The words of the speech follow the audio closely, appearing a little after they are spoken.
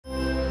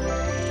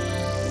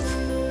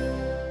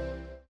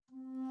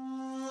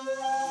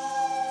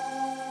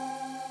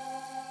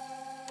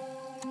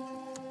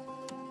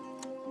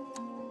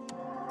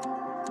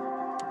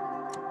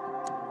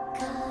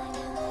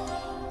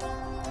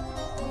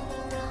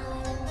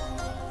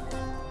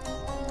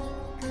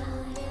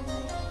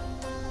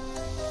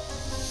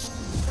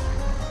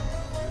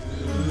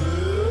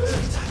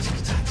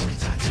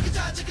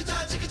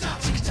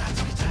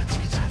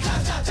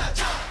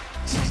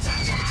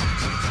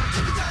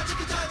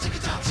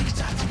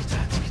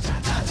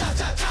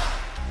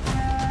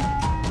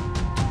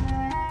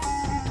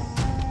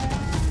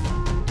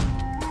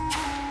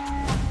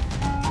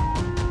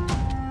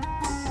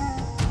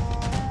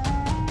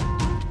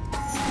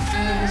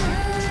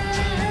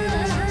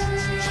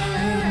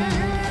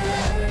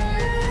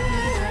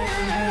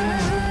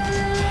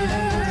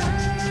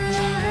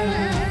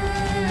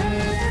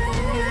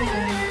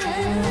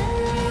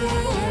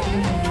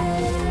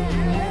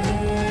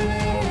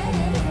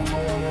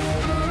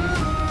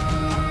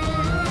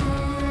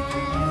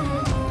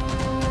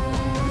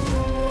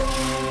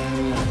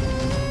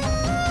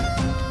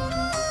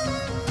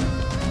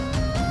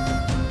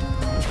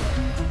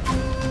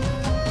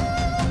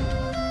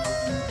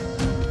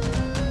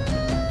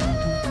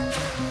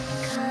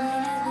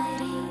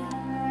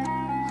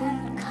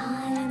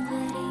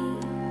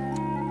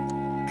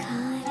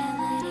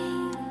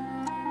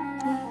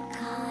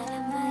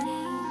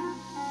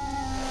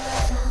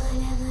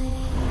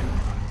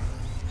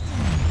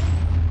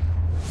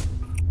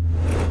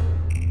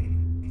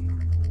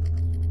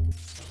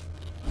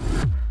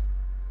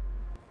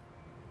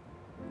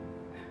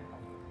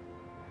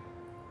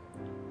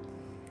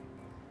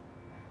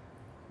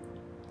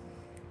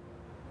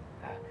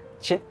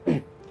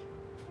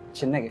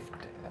சின்ன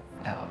கிஃப்ட்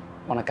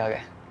உனக்காக.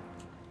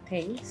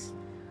 தேங்க்ஸ்.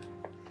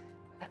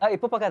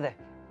 இப்போ பார்க்காத,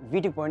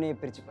 வீட்டுக்கு போனே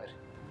பிரிச்சு பாரு.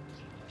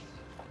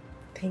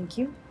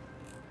 தேங்க்யூ.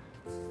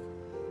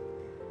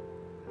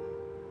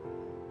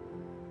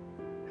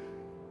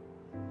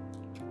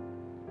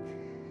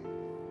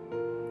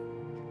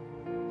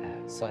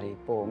 சாரி,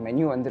 இப்போது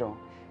மெனு வந்துடும்.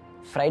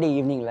 ஃப்ரைடே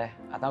ஈவினிங்கில்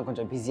அதான்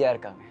கொஞ்சம் பிஸியாக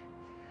இருக்காங்க.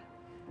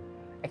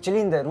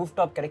 ஆக்சுவலி இந்த ரூஃப்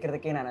டாப்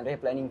கிடைக்கிறதுக்கே நான் நிறைய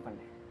பிளானிங்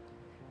பண்ணேன்.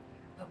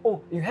 Oh,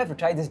 you have to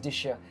try this dish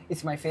here.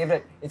 It's my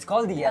favorite. It's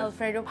called the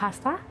Alfredo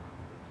pasta.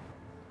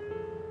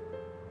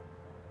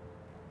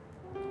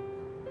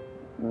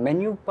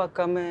 Menu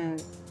பார்க்காம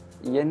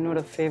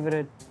என்னோட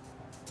favorite.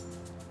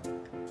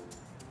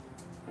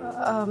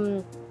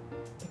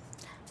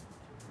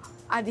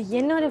 அது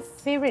என்னோட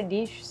favorite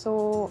dish, so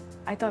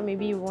I thought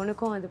maybe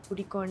உனக்கும் அது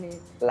பிடிக்கும்னு.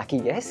 Lucky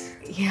guess.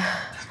 Yeah.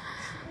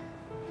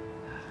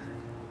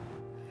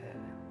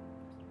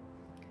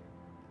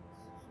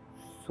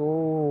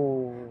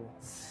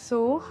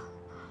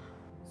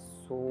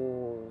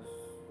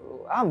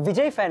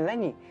 விஜய் ஃபேன்ல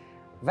நீ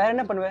வேற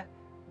என்ன பண்ணுவ?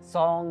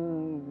 Song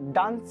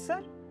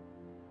dancer?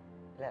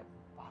 இல்ல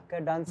பார்க்க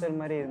டான்சர்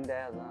மாதிரி இருந்த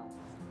அதான்.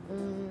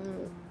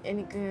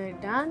 எனக்கு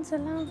டான்ஸ்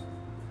எல்லாம்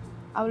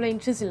அவ்வளோ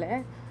இன்ட்ரெஸ்ட் இல்லை.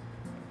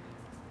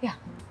 யா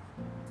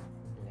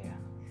இல்லையா?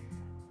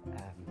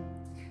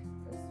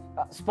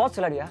 ஸ்போர்ட்ஸ்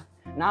விளையாடுவியா?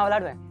 நான்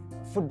விளையாடுவேன்.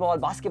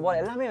 ஃபுட்பால்,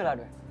 பாஸ்கெட்பால் எல்லாமே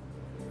விளையாடுவேன்.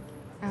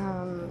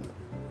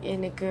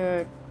 எனக்கு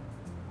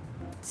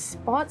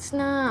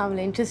ஸ்போர்ட்ஸ்னால்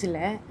அவ்வளோ இன்ட்ரெஸ்ட்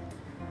இல்லை.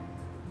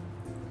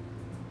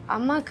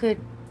 அம்மாவுக்கு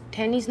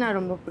டென்னிஸ்னால்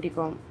ரொம்ப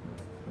பிடிக்கும்.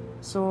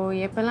 ஸோ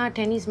எப்போல்லாம்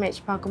டென்னிஸ் மேட்ச்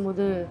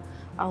பார்க்கும்போது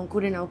அவங்க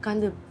கூட நான்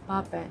உட்காந்து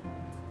பார்ப்பேன்.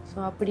 ஸோ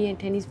அப்படி என்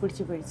டென்னிஸ்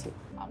பிடிச்சி போயிடுச்சு.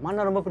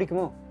 அம்மானா ரொம்ப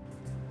பிடிக்குமோ?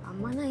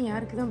 அம்மானா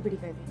யாருக்கு தான்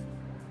பிடிக்காது?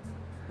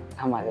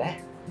 ஆமாம்ல.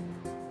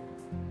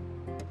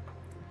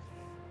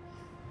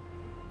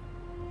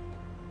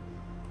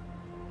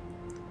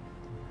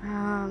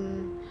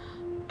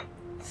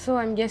 So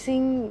I'm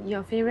guessing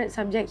your favorite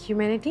subject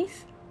humanities?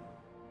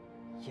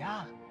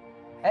 Yeah.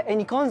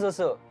 And econs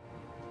also.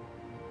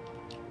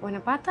 உன்னை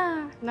பார்த்தா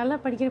நல்லா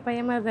படிக்கிற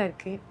பையன் மாதிரி தான்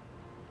இருக்கு.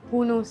 Who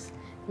knows?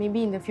 Maybe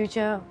in the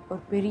future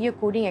ஒரு பெரிய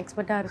கோடிங்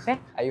எக்ஸ்பர்ட்டாக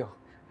இருப்பேன். ஐயோ,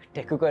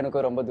 டெக்குக்கும்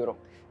எனக்கும் ரொம்ப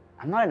தூரம்.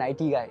 I'm not an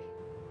IT guy.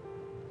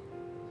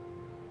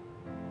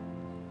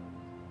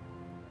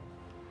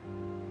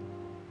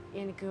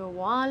 எனக்கு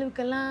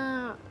வாழ்வுக்கெல்லாம்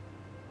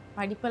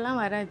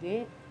படிப்பெல்லாம் வராது.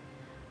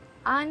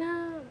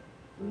 ஆனால்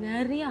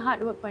நிறைய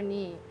ஹார்ட் ஒர்க்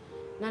பண்ணி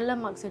நல்ல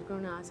மார்க்ஸ்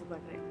எடுக்கணும்னு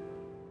ஆசைப்படுறேன்.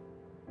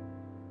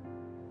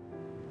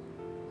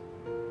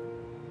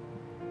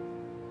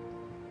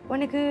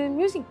 உனக்கு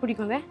மியூசிக்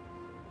பிடிக்கும்ல?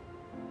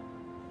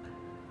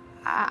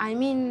 ஐ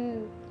மீன்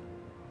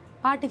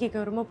பாட்டு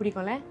கேட்க ரொம்ப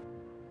பிடிக்கும்ல?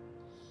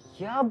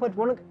 யா, பட்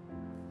உனக்கு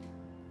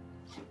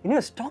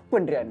இன்னும் ஸ்டாப்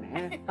பண்ணுறியா?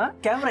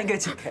 கேமரா எங்கே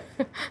வச்சுருக்க?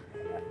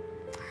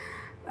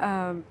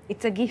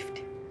 It's a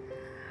gift.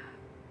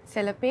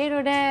 சில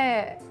பேரோட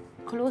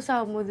க்ளோஸ்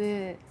ஆகும்போது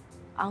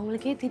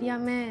அவங்களுக்கே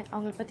தெரியாமல்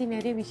அவங்கள பற்றி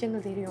நிறைய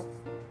விஷயங்கள் தெரியும்.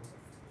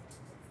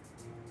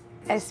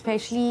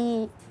 Especially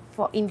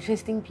for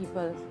interesting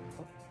people.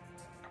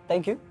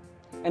 Thank you.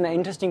 என்ன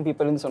இன்ட்ரெஸ்டிங்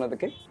பீப்புள்னு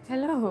சொன்னதுக்கு?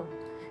 ஹலோ,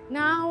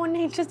 நான்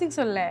ஒன்று இன்ட்ரெஸ்டிங்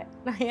சொல்ல,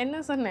 நான்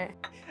என்ன சொன்னேன்?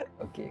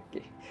 Okay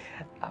okay.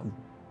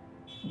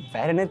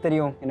 வேற என்ன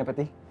தெரியும் என்னை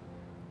பற்றி?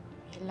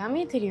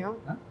 எல்லாமே தெரியும்.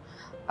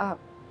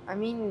 ஐ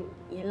மீன்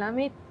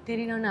எல்லாமே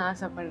தெரியணும்னு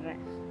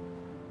ஆசைப்படுறேன்.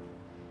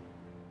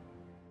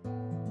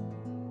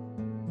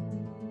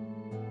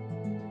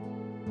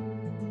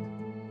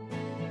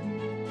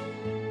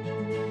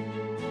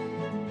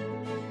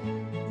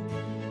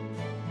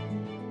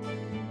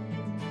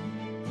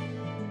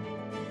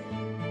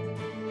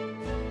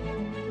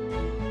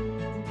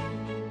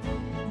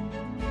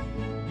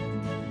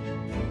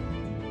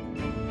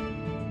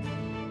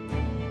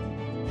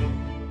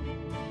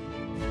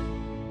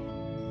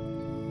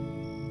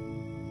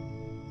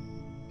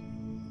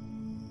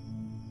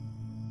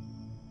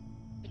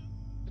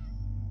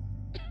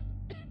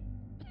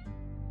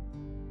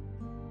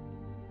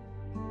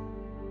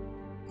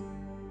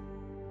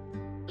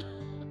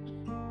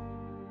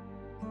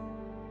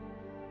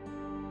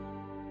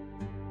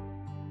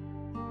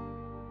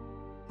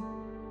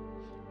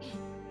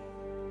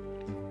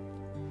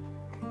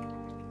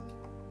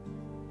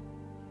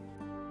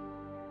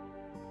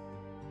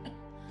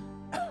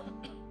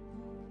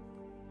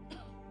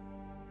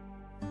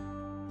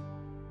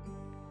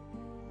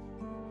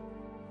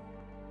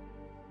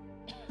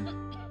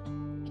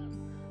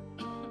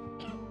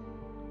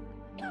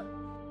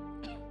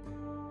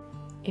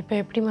 இப்போ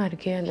எப்படிமா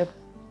இருக்கு? அந்த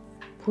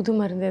புது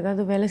மருந்து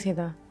ஏதாவது வேலை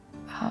செய்தா?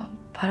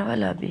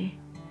 பரவாயில்ல அபி,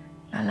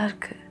 நல்லா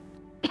இருக்கு.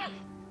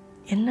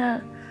 என்ன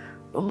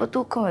ரொம்ப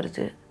தூக்கம்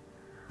வருது.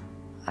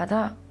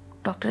 அதான்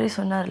டாக்டரே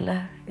சொன்னார்ல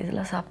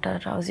இதெல்லாம் சாப்பிட்டா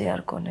ரவுசியாக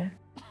இருக்கும்னு.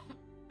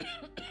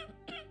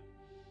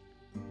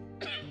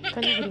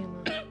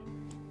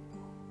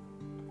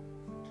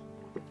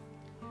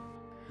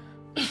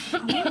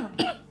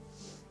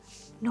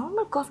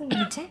 நார்மல் காஃபி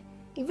நினைச்சேன்,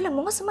 இவ்வளோ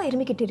மோசமாக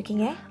இருமிக்கிட்டு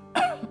இருக்கீங்க.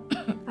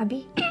 அபி,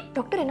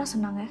 டாக்டர் என்ன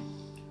சொன்னாங்க?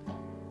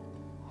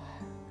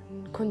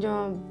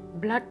 கொஞ்சம்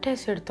blood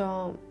test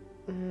எடுத்தோம்.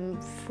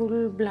 Full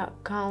blood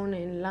count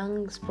and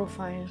lungs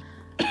profile.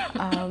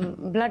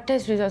 Blood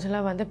test results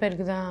எல்லாம் வந்த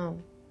பிறகு தான்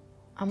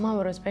அம்மா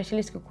ஒரு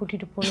ஸ்பெஷலிஸ்ட்க்கு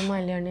கூட்டிட்டு போணுமா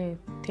இல்லையான்னு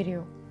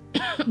தெரியும்.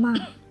 அம்மா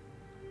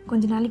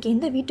கொஞ்ச நாளைக்கு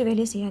எந்த வீட்டு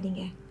வேலையும்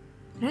செய்யாதீங்க.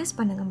 Rest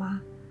பண்ணுங்கம்மா.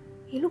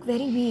 You look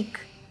very weak.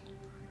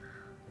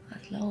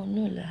 அதெல்லாம்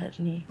ஒன்றும் இல்லை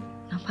ஹரிணி,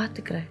 நான்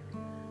பார்த்துக்கிறேன்.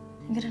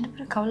 நீங்கள் 2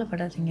 பேரும்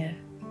கவலைப்படாதீங்க.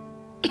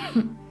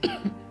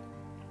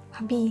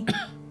 அபி,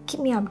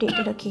 keep me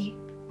updated, okay?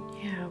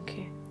 Yeah,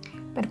 okay.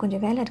 இப்போ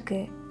கொஞ்சம் வேலை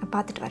இருக்குது, நான்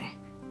பார்த்துட்டு வரேன்.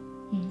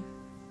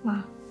 மா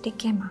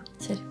டேக் கேர்மா.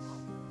 சரி.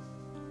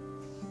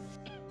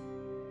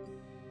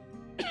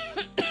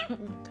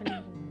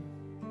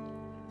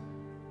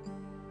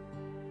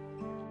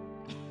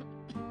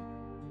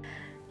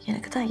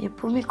 எனக்கு தான்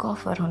எப்போவுமே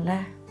காஃப் வரும்ல,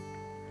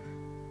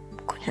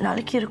 கொஞ்ச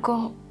நாளைக்கு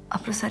இருக்கும்,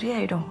 அப்புறம்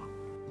சரியாயிடும்.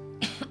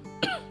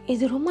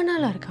 இது ரொம்ப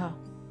நாளா இருக்கா?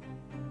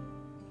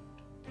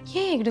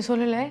 ஏன் என்கிட்ட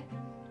சொல்லலை?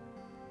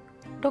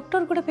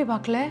 டாக்டர் கூட போய்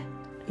பார்க்கல?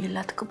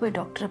 எல்லாத்துக்கும் போய்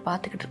டாக்டரை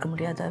பார்த்துக்கிட்டு இருக்க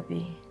முடியாது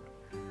அபி.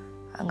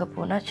 அங்கே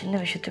போனால்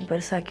சின்ன விஷயத்தையும்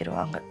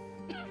பெருசாக்கிடுவாங்க.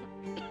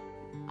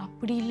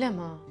 அப்படி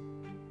இல்லைம்மா,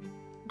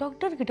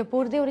 டாக்டர் கிட்ட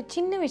போகிறதே ஒரு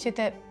சின்ன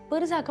விஷயத்தை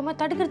பெருசாக்காம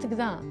தடுக்கிறதுக்கு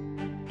தான்.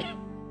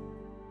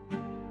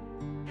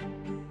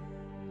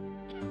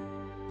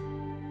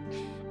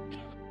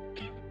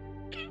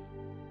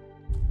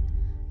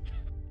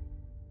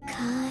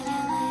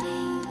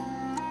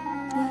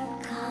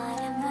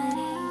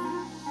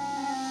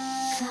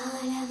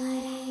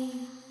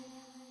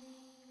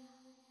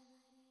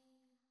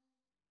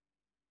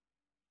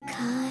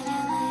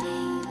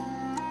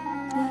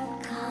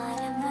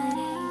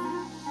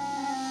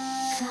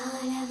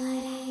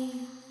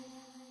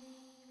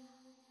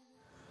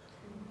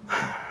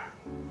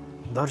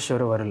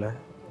 தர்ஷர் வரல.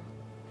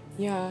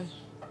 Yeah,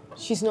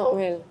 she's not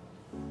well.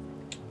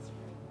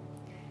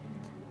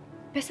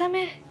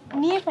 பேசாம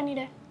நீயே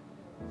பண்ணிட.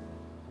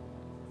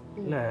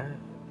 இல்லை,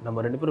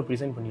 நம்ம 2 பேரும்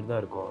ப்ரெசென்ட் பண்ணிட்டு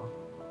தான் இருக்கோம்.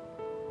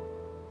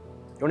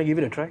 You want to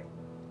give it a try?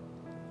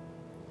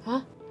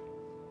 Huh?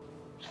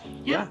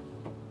 Yeah.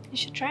 You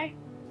should try.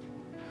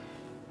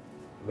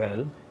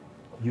 Well,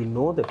 you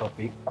know the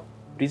topic.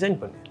 Present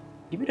பண்ணு.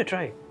 Give it a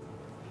try.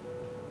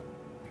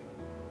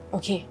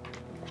 Okay,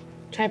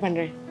 try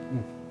பண்ணுறேன்.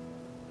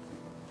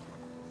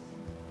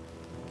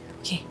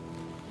 Okay,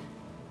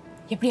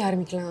 எப்படி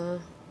ஆரம்பிக்கலாம்?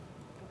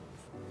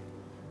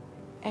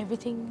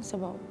 Everything is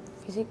about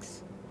physics.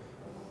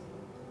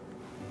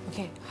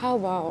 Okay, how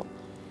about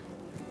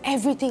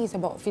everything is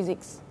about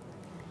physics?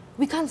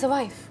 We can't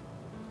survive,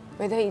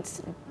 whether it's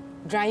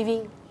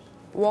driving,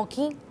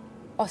 walking,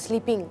 or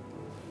sleeping.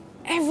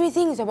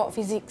 Everything is about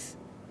physics.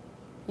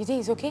 You think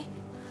it's okay?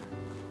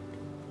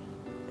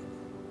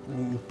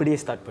 நீ இப்படியே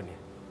start பண்ணு.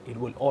 It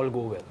will all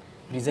go well.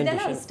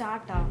 Presentation.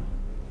 ஸ்டார்ட்டா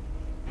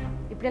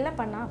இப்படியெல்லாம்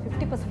பண்ணால்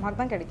 50% mark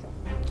தான் கிடைக்கும்.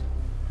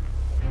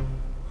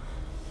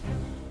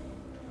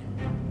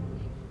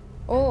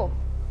 ஓ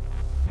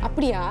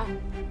அப்படியா?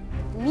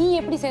 நீ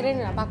எப்படி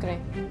செய்றேன்னு நான்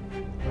பார்க்குறேன்.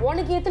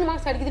 உனக்கு எத்தனை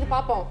மார்க்ஸ் அடிக்குதுன்னு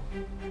பார்ப்போம்.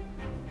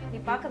 நீ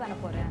பார்க்க தானே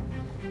போகிறேன்.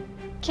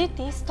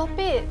 Keerthi, stop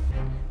it.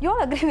 You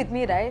all agree with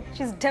me, right?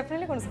 She's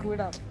definitely going to screw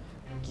it up.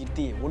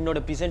 கீர்த்தி, உன்னோட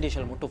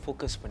ப்ரெசன்டேஷன் மட்டும்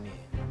ஃபோக்கஸ் பண்ணி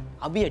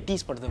அபியை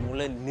டீஸ் பண்ணுறது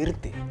மூலம்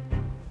நிறுத்து.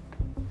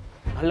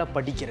 நல்லா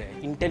படிக்கிற,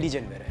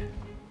 இன்டெலிஜென்ட் வேற.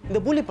 இந்த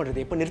பூலி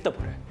பண்ணுறது எப்போ நிறுத்த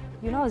போகிற?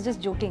 You know, I was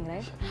just joking,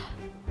 right?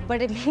 But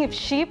if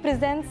she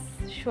presents,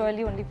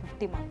 surely only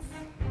 50 marks.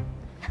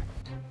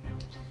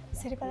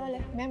 சரி பரவாயில்ல,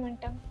 மேம்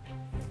வந்துட்டாங்க.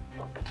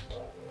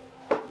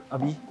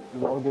 Abhi,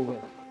 you all go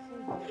well.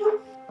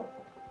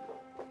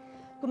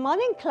 Good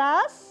morning,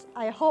 class.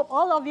 I hope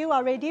all of you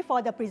are ready for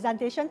the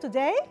presentation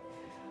today.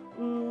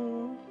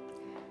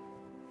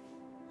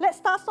 Let's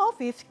start off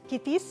with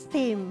Keerthi's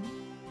theme.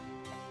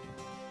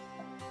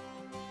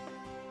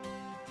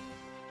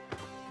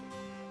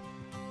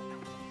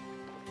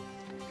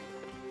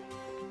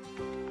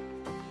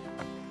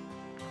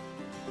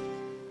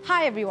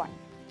 Hi everyone.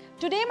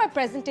 Today my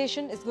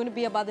presentation is going to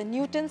be about the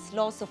Newton's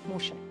laws of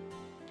motion.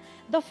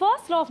 The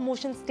first law of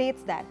motion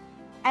states that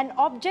an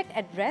object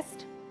at rest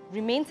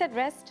remains at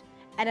rest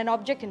and an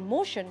object in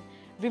motion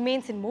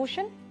remains in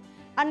motion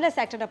unless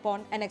acted upon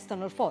an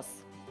external force.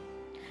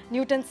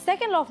 Newton's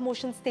second law of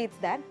motion states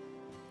that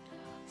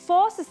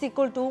force is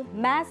equal to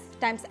mass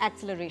times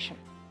acceleration,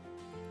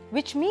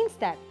 which means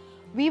that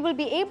we will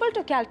be able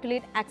to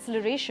calculate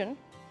acceleration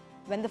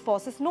when the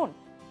force is known.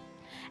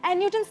 And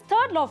Newton's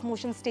third law of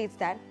motion states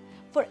that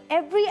for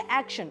every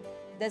action,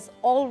 there's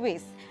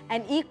always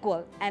an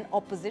equal and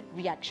opposite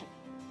reaction.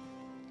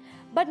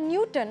 But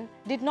Newton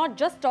did not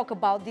just talk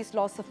about these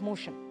laws of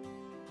motion.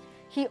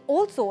 He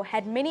also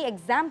had many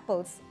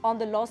examples on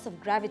the laws of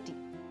gravity.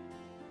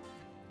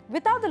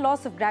 Without the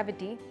laws of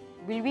gravity,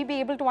 will we be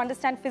able to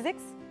understand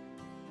physics?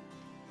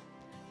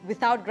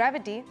 Without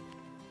gravity,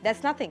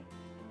 there's nothing.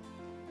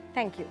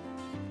 Thank you.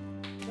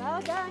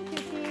 Well done,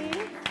 Keerthi.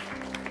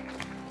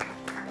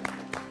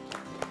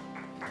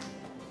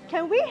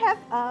 Can we have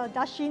a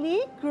Darshini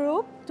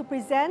group to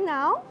present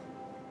now?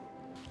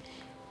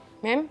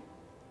 Ma'am,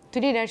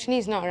 today Darshini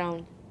is not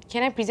around.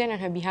 Can I present on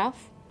her behalf?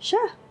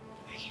 Sure.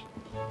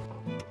 Good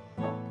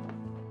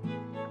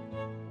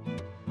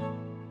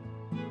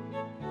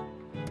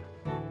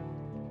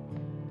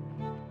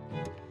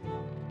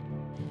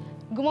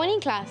morning,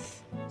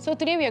 class. So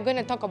today we are going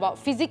to talk about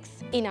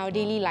physics in our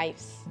daily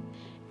lives.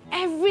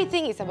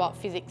 Everything is about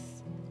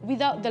physics.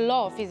 Without the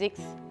law of physics,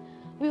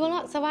 we will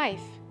not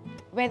survive.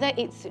 Whether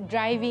it's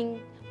driving,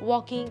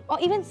 walking, or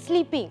even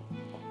sleeping,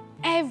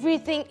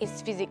 everything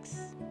is physics.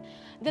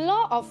 The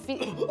law of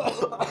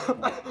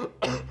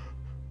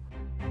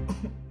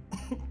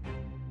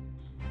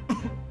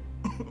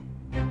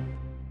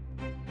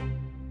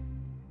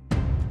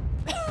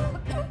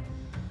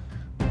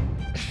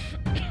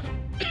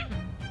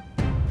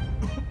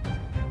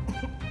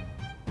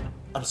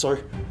I'm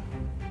sorry.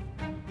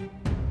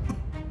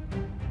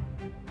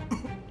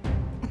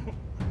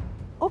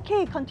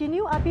 Okay,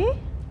 continue, Abhi.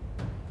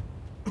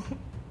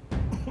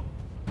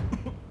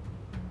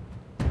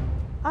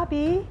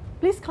 Abhi,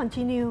 please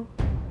continue.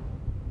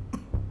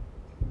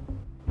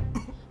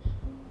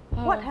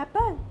 What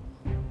happened?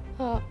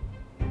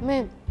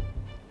 Ma'am,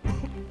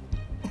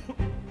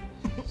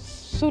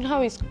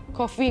 Sunhao is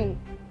coughing.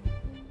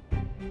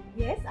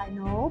 Yes, I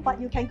know,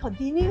 but you can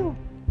continue.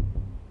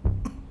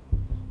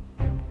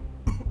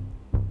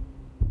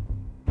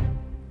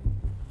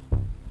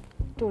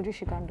 Told you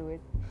she can't do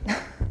it.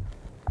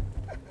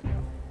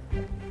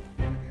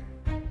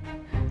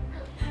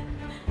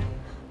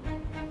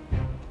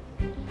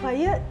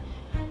 Quiet.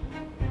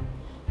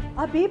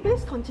 Abhi,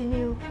 please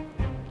continue.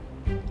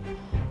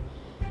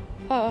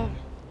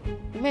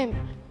 Ma'am,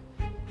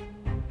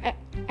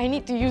 I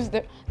need to use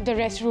the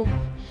restroom.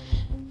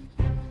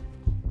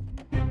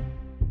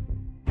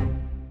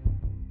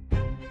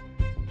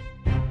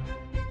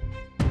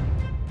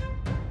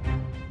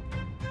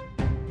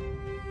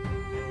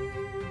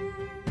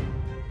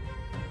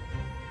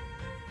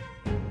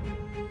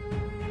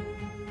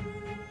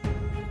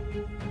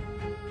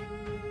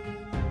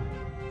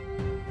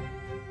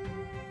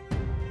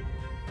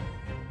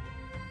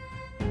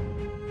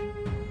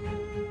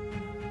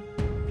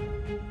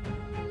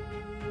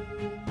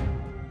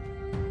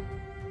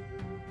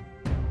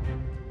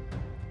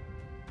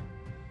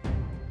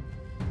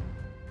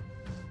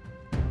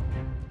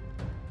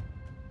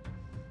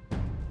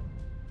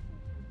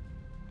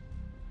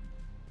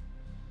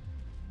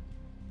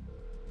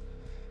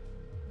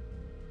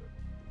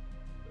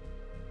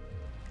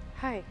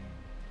 Hi.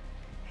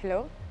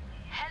 Hello?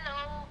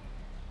 Hello.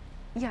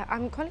 Yeah,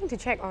 I'm calling to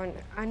check on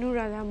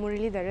Anuradha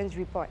Muralidharan's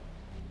report.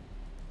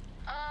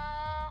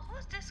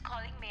 Who's this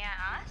calling, may I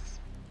ask?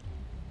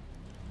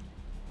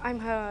 I'm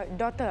her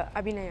daughter,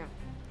 Abhinaya.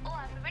 Oh,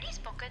 I've already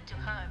spoken to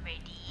her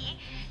already.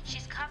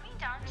 She's coming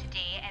down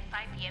today at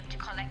 5 p.m. to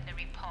collect the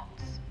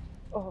reports.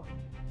 Oh,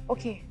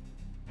 okay.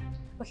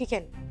 Okay,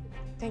 Ken.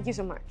 Thank you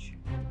so much.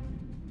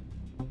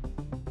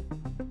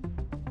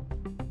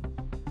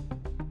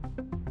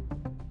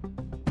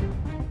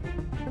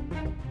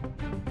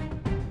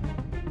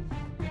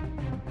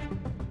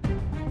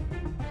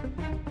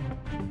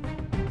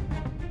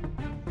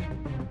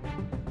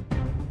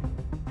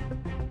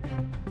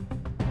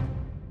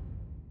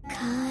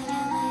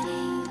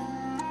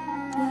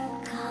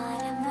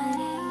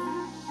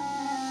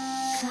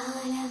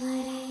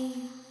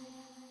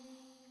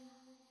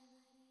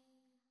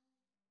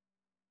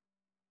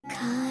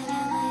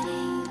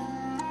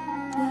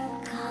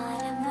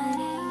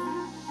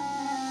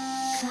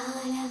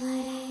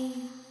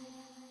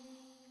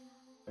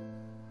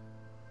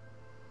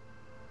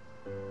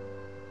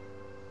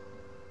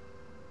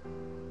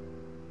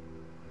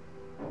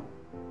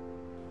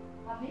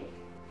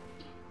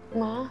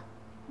 Ma,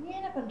 நீ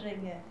என்ன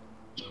பண்றீங்க?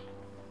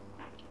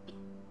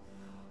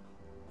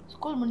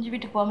 School முடிஞ்சு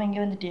வீட்டுக்கு போகாம இங்கே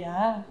வந்துட்டியா?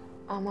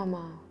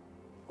 ஆமாம்மா,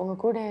 உங்கள்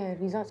கூட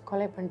ரிசல்ட்ஸ்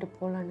காலேக்ட் பண்ணிட்டு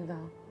போகலான்னு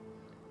தான்.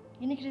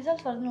 இன்னைக்கு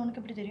ரிசல்ட்ஸ் வருதுன்னு உனக்கு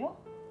எப்படி தெரியும்?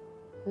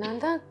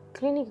 நான் தான்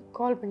கிளினிக்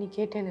கால் பண்ணி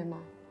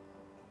கேட்டேனேம்மா.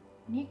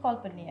 நீ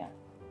கால் பண்ணியா?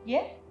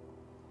 ஏன்?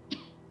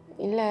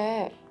 இல்லை,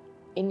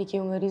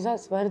 இன்னைக்கு உங்கள்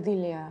ரிசல்ட்ஸ் வருது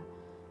இல்லையா,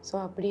 ஸோ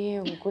அப்படியே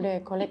உங்கள் கூட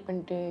காலேக்ட்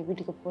பண்ணிட்டு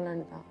வீட்டுக்கு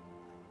போகலான்னு தான்.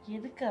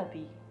 எதுக்கு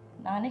அபி?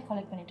 நானே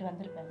கலெக்ட் பண்ணிட்டு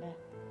வந்திருப்பேன்ல.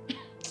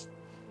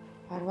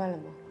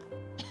 பரவாயில்லம்மா.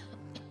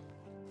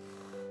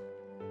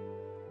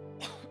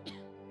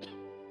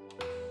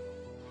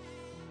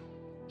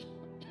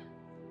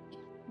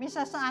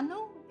 Mrs. Anu,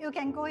 you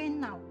can go in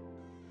now.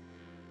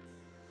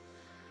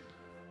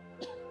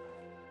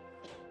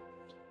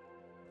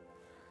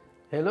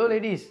 Hello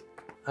ladies.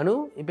 அனு,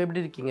 இப்போ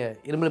எப்படி இருக்கீங்க?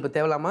 இருமல் இப்போ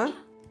தேவலாமா?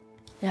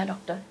 ஏன்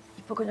டாக்டர்,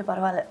 இப்போ கொஞ்சம்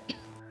பரவாயில்ல.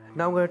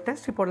 நான் உங்கள்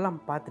டெஸ்ட்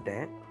ரிப்போர்ட்லாம்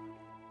பார்த்துட்டேன்.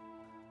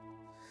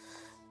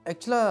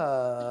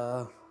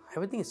 ஆக்சுவலாக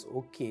everything is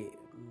okay,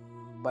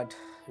 but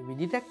we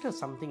detected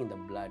something in the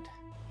blood.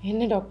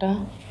 என்ன டாக்டர்?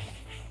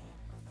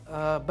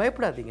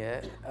 பயப்படாதீங்க,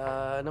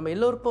 நம்ம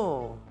எல்லோருக்கும்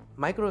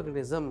மைக்ரோ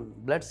ஆர்கானிசம்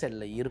பிளட்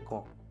செல்லில்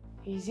இருக்கும்.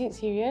 Is it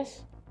serious?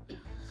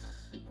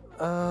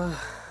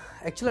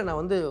 ஆக்சுவலாக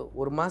நான் வந்து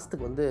ஒரு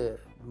மாதத்துக்கு வந்து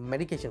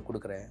மெடிக்கேஷன்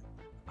கொடுக்குறேன்.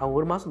 அவங்க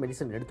ஒரு மாதம்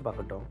மெடிசன் எடுத்து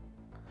பார்க்கட்டும்.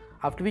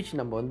 ஆஃப்டர் விச்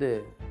நம்ம வந்து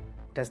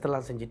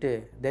டெஸ்ட்டெல்லாம் செஞ்சுட்டு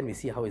then we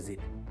C how is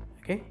it.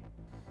 Okay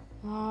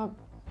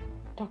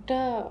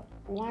doctor,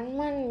 1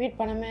 month wait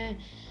பண்ணாம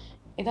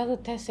ஏதாவது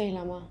டெஸ்ட்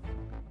செய்யலாமா?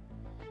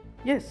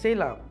 எஸ்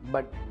செய்யலாம்,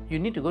 but you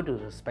need to go to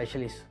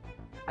specialist.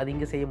 அது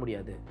இங்கே செய்ய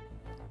முடியாது.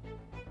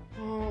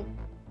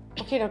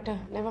 Okay doctor,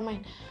 never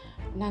mind.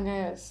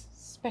 நாங்கள்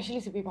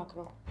ஸ்பெஷலிஸ்ட் போய்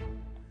பார்க்குறோம்.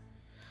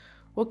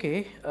 Okay,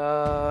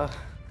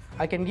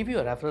 I can give you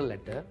a referral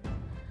letter.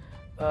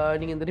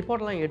 நீங்கள் இந்த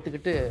ரிப்போர்ட்லாம்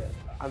எடுத்துக்கிட்டு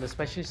அந்த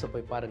ஸ்பெஷலிஸ்ட்டை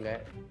போய்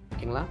பாருங்கள்.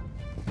 ஓகேங்களா?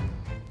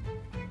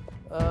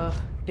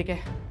 Take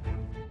care.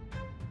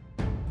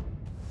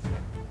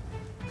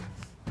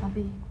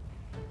 Abhi,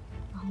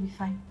 I'll be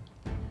fine.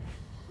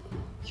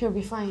 You'll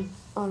be fine.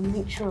 I'll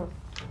make sure.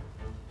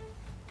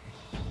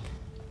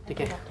 Take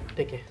care.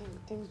 Take care.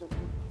 Thanks,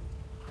 doctor.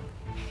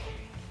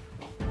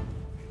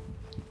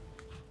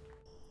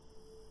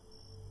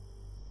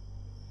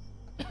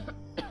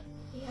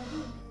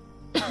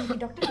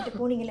 Doctor கிட்ட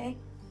போனீங்களே,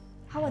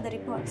 how are the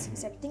reports?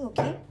 Is everything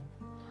okay?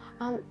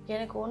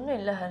 எனக்கு ஒன்றும்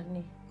இல்லை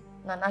ஹரிணி,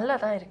 நான் நல்லா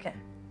தான் இருக்கேன்.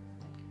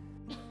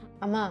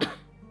 அம்மா,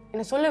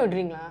 என்ன சொல்ல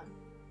விடுறீங்களா?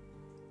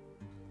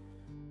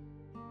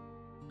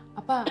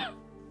 அப்பா,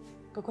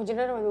 கொஞ்ச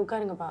நேரம் வந்து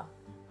உட்காருங்கப்பா.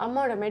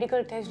 அம்மாவோட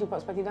மெடிக்கல் டெஸ்ட்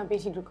ரிப்போர்ட்ஸ் பற்றி தான்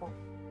பேசிகிட்டு இருக்கோம்.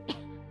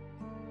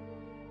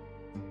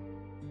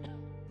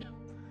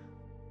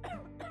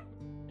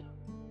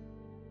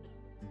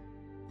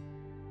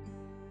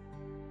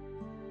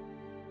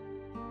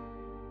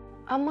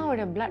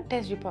 அம்மாவோட பிளட்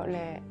டெஸ்ட்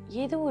ரிப்போர்ட்டில்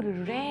ஏதோ ஒரு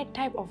rare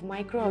type of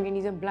micro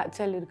organism blood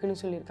cell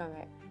இருக்குன்னு சொல்லியிருக்காங்க.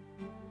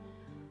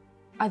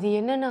 அது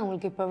என்னன்னு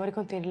அவங்களுக்கு இப்போ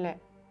வரைக்கும் தெரியல.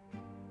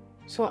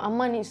 ஸோ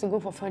அம்மா needs to go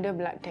for further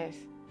blood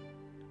test.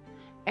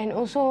 And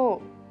also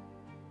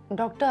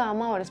doctor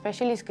அம்மாவோட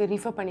ஸ்பெஷலிஸ்ட்க்கு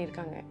ரிஃபர்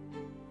பண்ணியிருக்காங்க.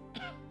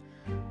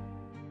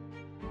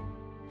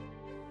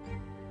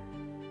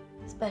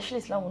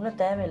 ஸ்பெஷலிஸ்ட்லாம்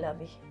ஒன்றும் தேவையில்லை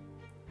அபி.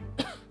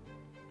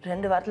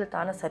 2 வாரத்தில்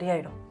தானே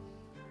சரியாயிடும்.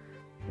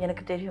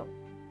 எனக்கு தெரியும்,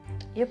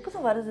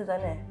 எப்போதும் வருது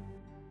தானே.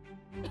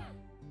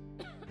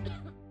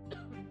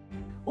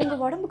 உங்க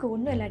உடம்புக்கு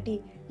ஒன்றும் இல்லாட்டி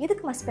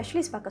எதுக்குமா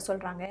ஸ்பெஷலிஸ்ட் பார்க்க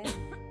சொல்றாங்க?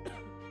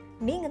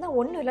 நீங்க தான்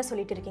ஒன்றும் இல்லை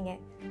சொல்லிட்டு இருக்கீங்க.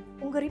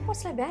 உங்க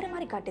ரிப்போர்ட்ஸ்ல வேற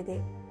மாதிரி காட்டுது.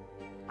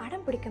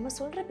 அடம் பிடிக்காம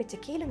சொல்ற பேச்சை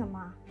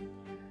கேளுங்கம்மா.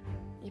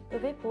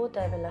 இப்போவே போக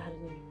தேவையில்ல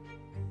ஹரிணி.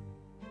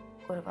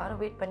 1 வாரம்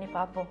வெயிட் பண்ணி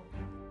பார்ப்போம்.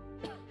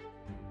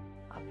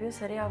 அப்பயும்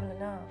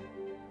சரியாகலன்னா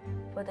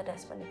இப்போ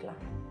டெஸ்ட்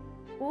பண்ணிக்கலாம்.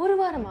 1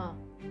 வாரமா?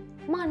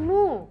 அம்மா,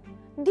 no,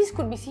 this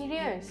could be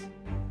serious.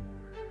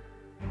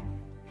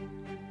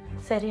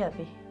 சரி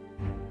அபி,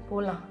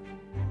 போகலாம்.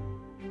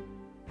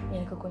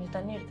 எனக்கு கொஞ்சம்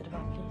தண்ணி எடுத்துட்டு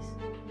வா ப்ளீஸ்.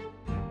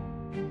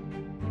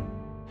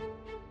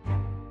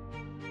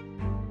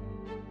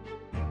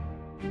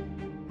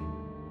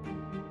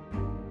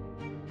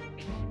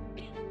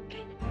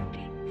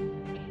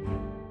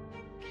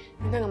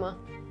 இந்தாங்கம்மா.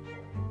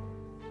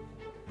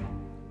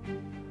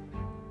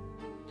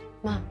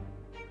 அம்மா,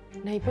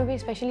 நான் இப்போவே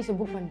ஸ்பெஷலிஸ்ட்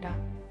புக் பண்ணிட்டேன்.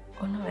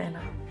 ஒன்றும்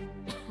வேணாம்.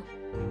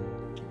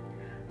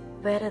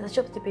 வேற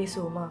ஏதாச்சும் பற்றி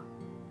பேசுவோமா?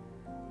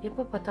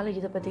 எப்போ பார்த்தாலும்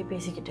இதை பற்றி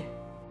பேசிக்கிட்டு.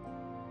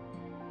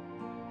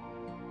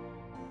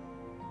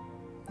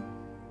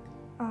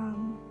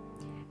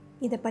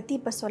 இதை பற்றி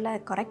இப்போ சொல்ல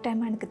கரெக்ட்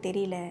டைமாக எனக்கு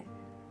தெரியல.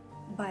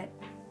 பட்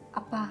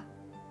அப்பா,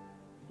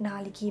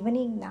 நாளைக்கு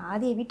ஈவினிங் நான்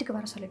ஆதியை வீட்டுக்கு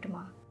வர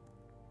சொல்லட்டுமா?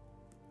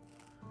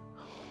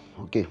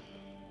 ஓகே.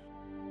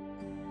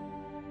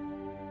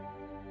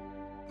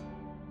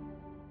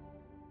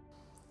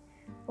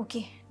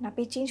 ஓகே, நான்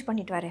போய் சேஞ்ச்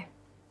பண்ணிட்டு வரேன்.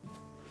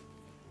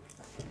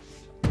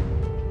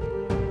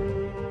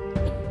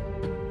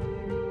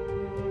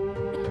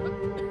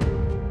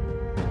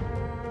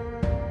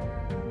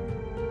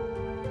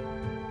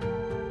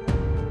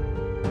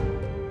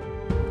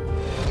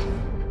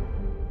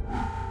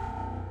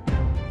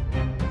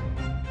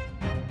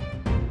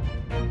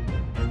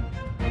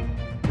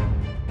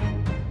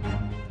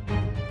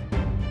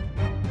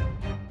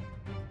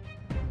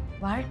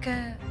 வாழ்க்கை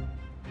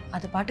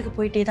அது பாட்டுக்கு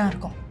போயிட்டே தான்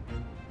இருக்கும்.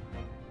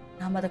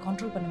 நாம் அதை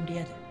கண்ட்ரோல் பண்ண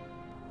முடியாது.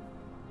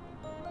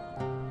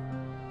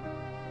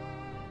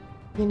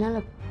 என்னால்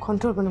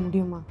கண்ட்ரோல் பண்ண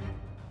முடியுமா?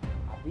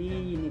 அபி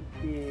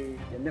இன்னைக்கு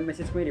எந்த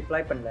மெசேஜ்க்குமே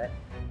ரிப்ளை பண்ணல,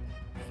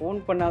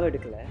 ஃபோன் பண்ணாலும்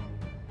எடுக்கல.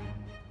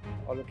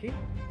 All okay?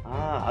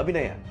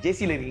 அபிநயா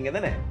ஜேசியில் இருக்கீங்க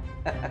தானே?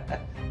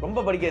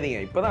 ரொம்ப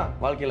படிக்காதீங்க, இப்போதான்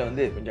வாழ்க்கையில்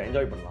வந்து கொஞ்சம்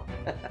என்ஜாய் பண்ணலாம்.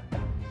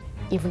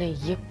 இவனை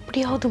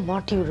எப்படியாவது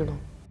மாட்டி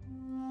விடணும்.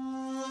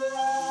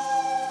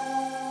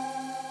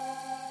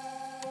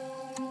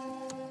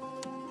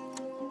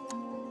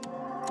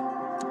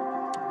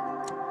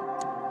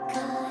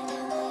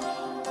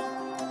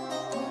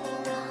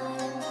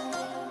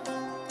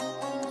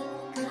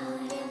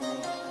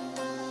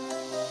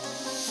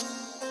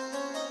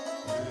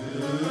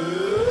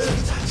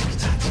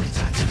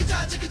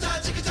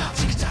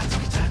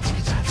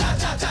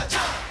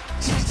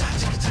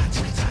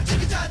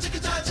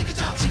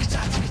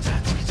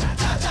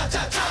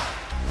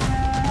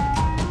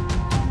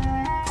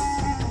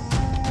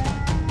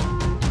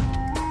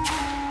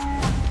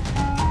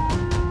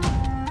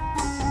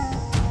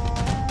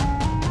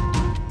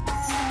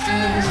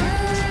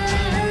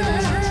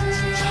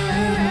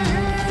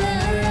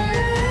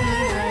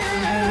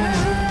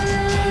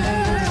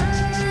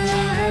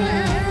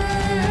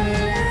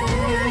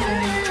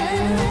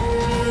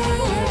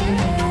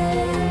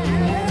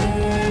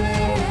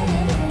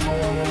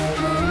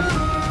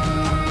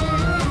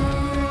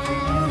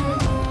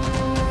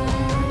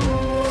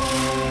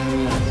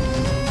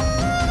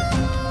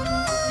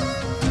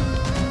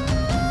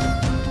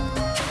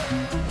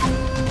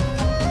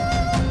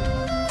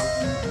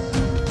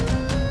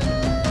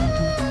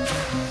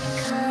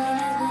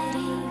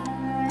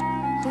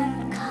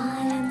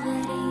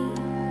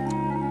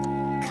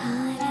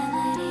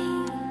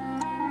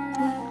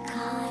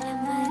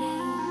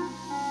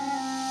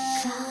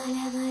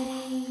 Kaalavarai.